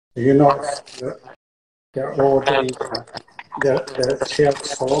You know, they're already they're shelled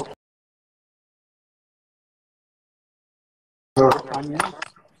salt, onion.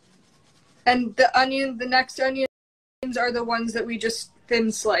 And the next onions are the ones that we just thin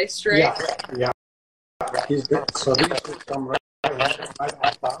sliced, right? Yeah. So these should come right on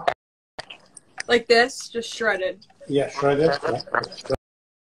top. Like this, just shredded. Yeah, shredded.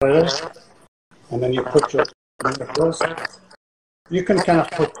 And then you put your tomatoes. You can kind of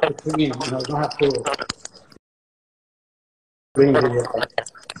put between, you don't have to bring the.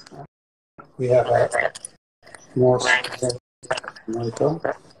 We have more tomato,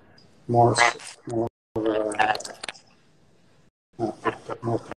 more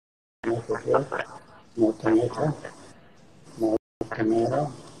tomato here, more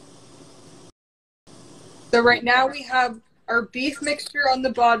tomato. So right now we have our beef mixture on the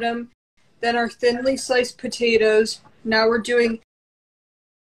bottom, then our thinly sliced potatoes. Now we're doing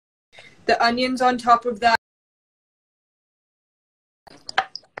the onions on top of that.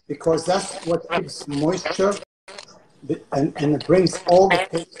 Because that's what gives moisture and it brings all the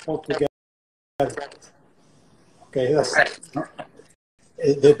taste all together. Okay,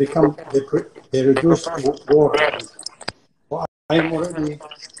 they reduce water. Well, I'm already.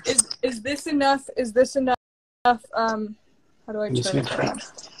 Is this enough? Is this enough? How do I turn it around?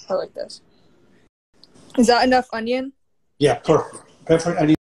 I like this. Is that enough onion? Yeah, perfect. Perfect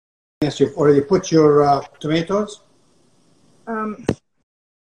onion. You've already put your tomatoes.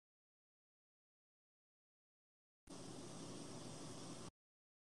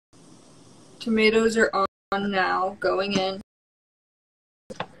 Tomatoes are on now, going in.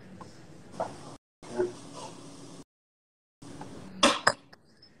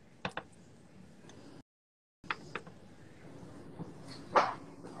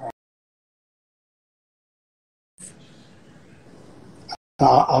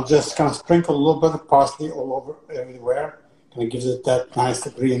 I'll just kind of sprinkle a little bit of parsley all over everywhere. Kind of gives it that nice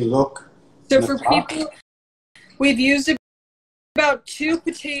green look. So for people, we've used about 2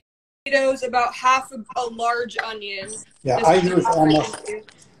 potatoes, about half a large onion. Yeah, I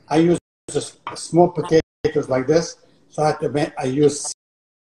use just small potatoes like this. So I use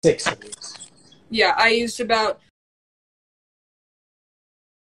 6 of these. Yeah, I used about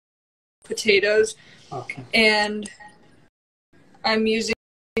potatoes. Okay. And I'm using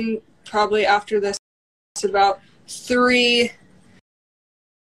probably after this about 3.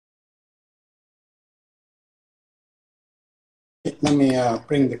 Let me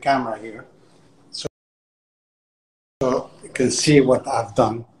bring the camera here so you can see what I've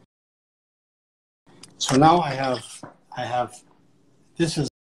done. So now I have this is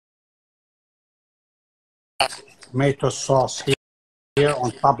tomato sauce here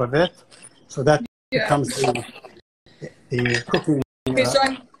on top of it. So that becomes the cooking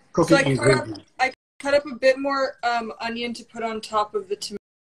ingredient. I cut up a bit more onion to put on top of the tomato.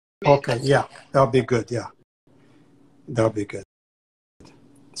 Okay, yeah, that'll be good. Yeah, that'll be good.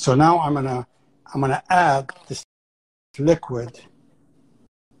 So now I'm gonna add this liquid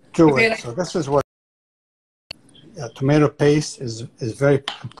to it. So this is what tomato paste is very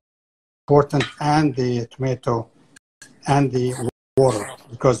important, and the tomato and the water,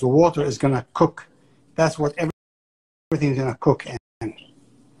 because the water is gonna cook. That's what everything's gonna cook in.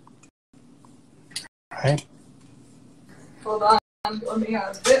 Right? Hold on, let me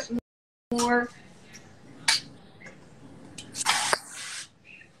add a bit more.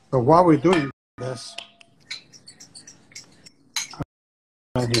 So while we're doing this,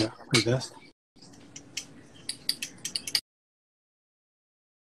 right here, with this.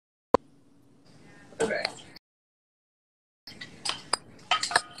 Okay.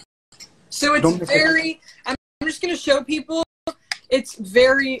 So it's very, I'm just going to show people, it's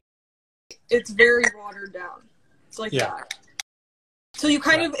very watered down. It's like that. So you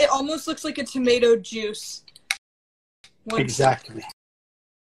kind of, it almost looks like a tomato juice. Exactly.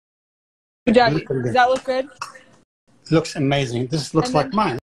 Daddy, does that look good? Looks amazing. This looks like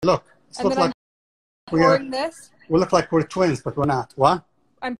mine. Look. This looks like we look like we're twins, but we're not. What?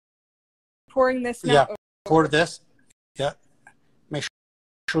 I'm pouring this now. Yeah, pour this. Yeah. Make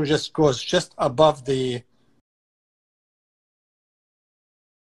sure it just goes just above the.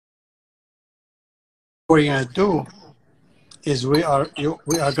 What you're gonna do is we are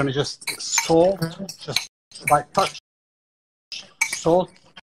gonna just salt, just by touch, salt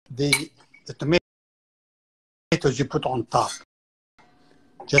the tomatoes you put on top.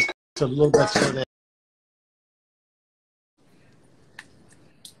 Just a little bit so that.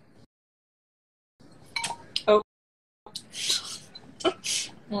 Oh.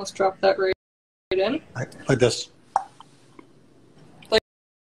 Let's drop that right in. Like this.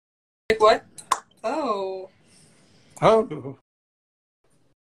 Oh.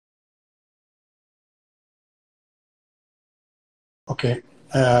 Okay.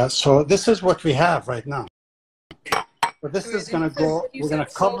 So this is what we have right now. But this is going to go. We're going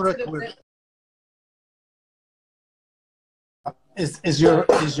to cover it with. Is your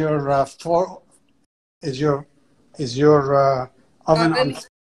oven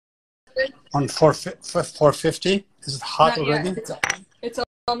on 450? Is it hot already? It's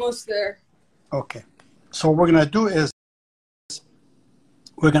almost there. Okay. So what we're going to do is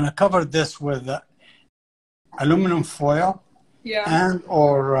we're going to cover this with aluminum foil and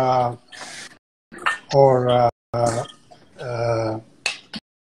or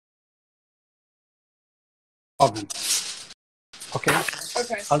oven. Okay.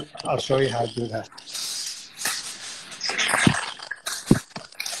 Okay. I'll show you how to do that.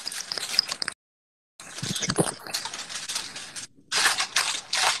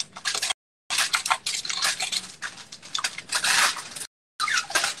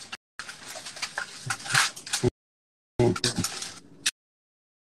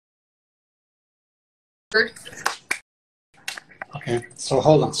 Okay, so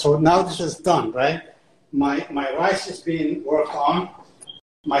hold on. So now this is done, right? My rice is being worked on.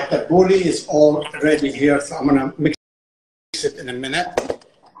 My tabbouleh is all ready here, so I'm gonna mix it in a minute.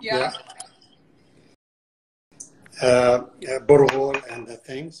 Yeah. Burghul and the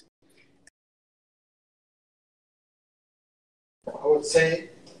things. I would say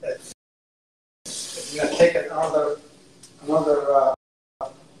that if you're gonna take another.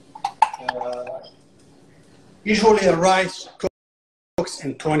 Usually a rice cooks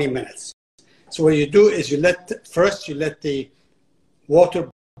in 20 minutes. So what you do is you let the water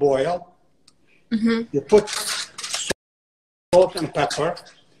boil. Mm-hmm. You put salt and pepper,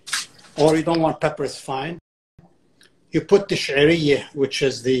 or you don't want pepper, it's fine. You put the sh'ariyah, which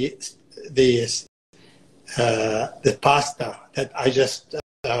is the pasta that I just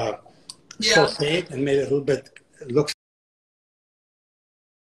sauteed and made it a little bit looks.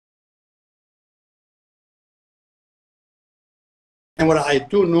 And what I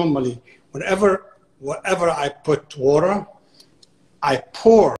do normally, whatever I put water, I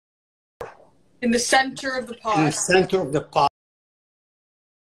pour in the center of the pot. In the center of the pot.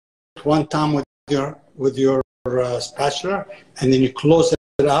 One time with your spatula, and then you close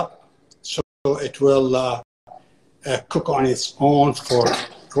it up, so it will cook on its own for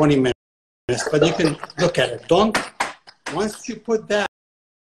 20 minutes. But you can look at it. Once you put that,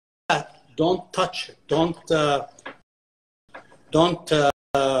 don't touch it. Don't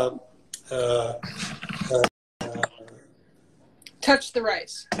touch the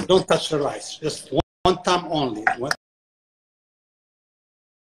rice. Don't touch the rice. Just one time only.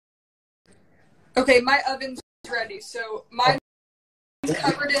 Okay, my oven's ready. So mine's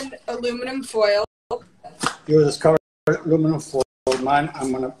covered in aluminum foil. Yours is covered in aluminum foil. Mine,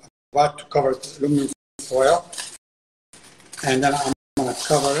 I'm about to cover it with aluminum foil, and then I'm gonna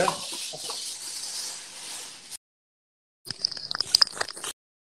cover it.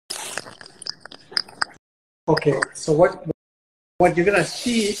 Okay, so what you're gonna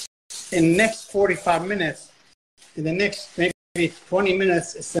see in next 45 minutes, in the next maybe 20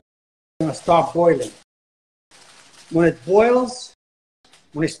 minutes, it's gonna start boiling. When it boils,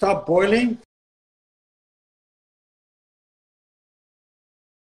 when it starts boiling,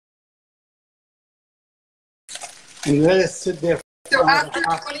 and let it sit there. So after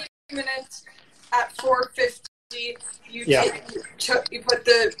 20 minutes at 450, you put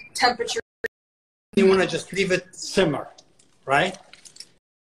the temperature. You want to just leave it simmer, right?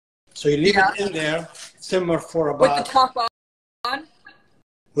 So you leave it in there, simmer for about... With the top on?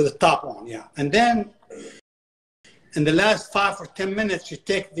 With the top on, yeah. And then, in the last 5 or 10 minutes, you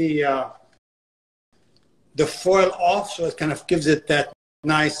take the foil off, so it kind of gives it that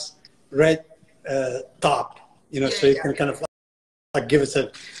nice red top, so you can kind of like give it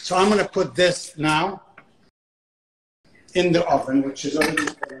a... So I'm going to put this now in the oven, which is already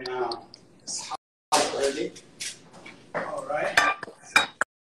now. It's hot already. All right.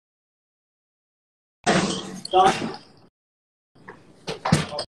 Done.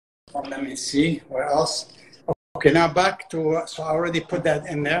 Let me see what else. Okay, now back to, so I already put that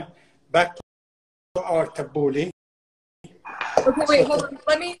in there. Back to our tabbouleh. Okay, wait, hold on.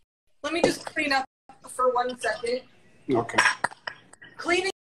 Let me just clean up for 1 second. Okay.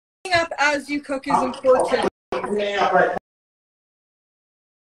 Cleaning up as you cook is important. Cleaning up right now.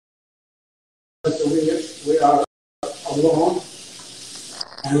 We are alone,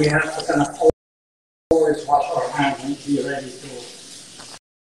 and we have to kind of always wash our hands and be ready to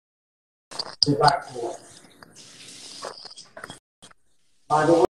go back to work. By the way,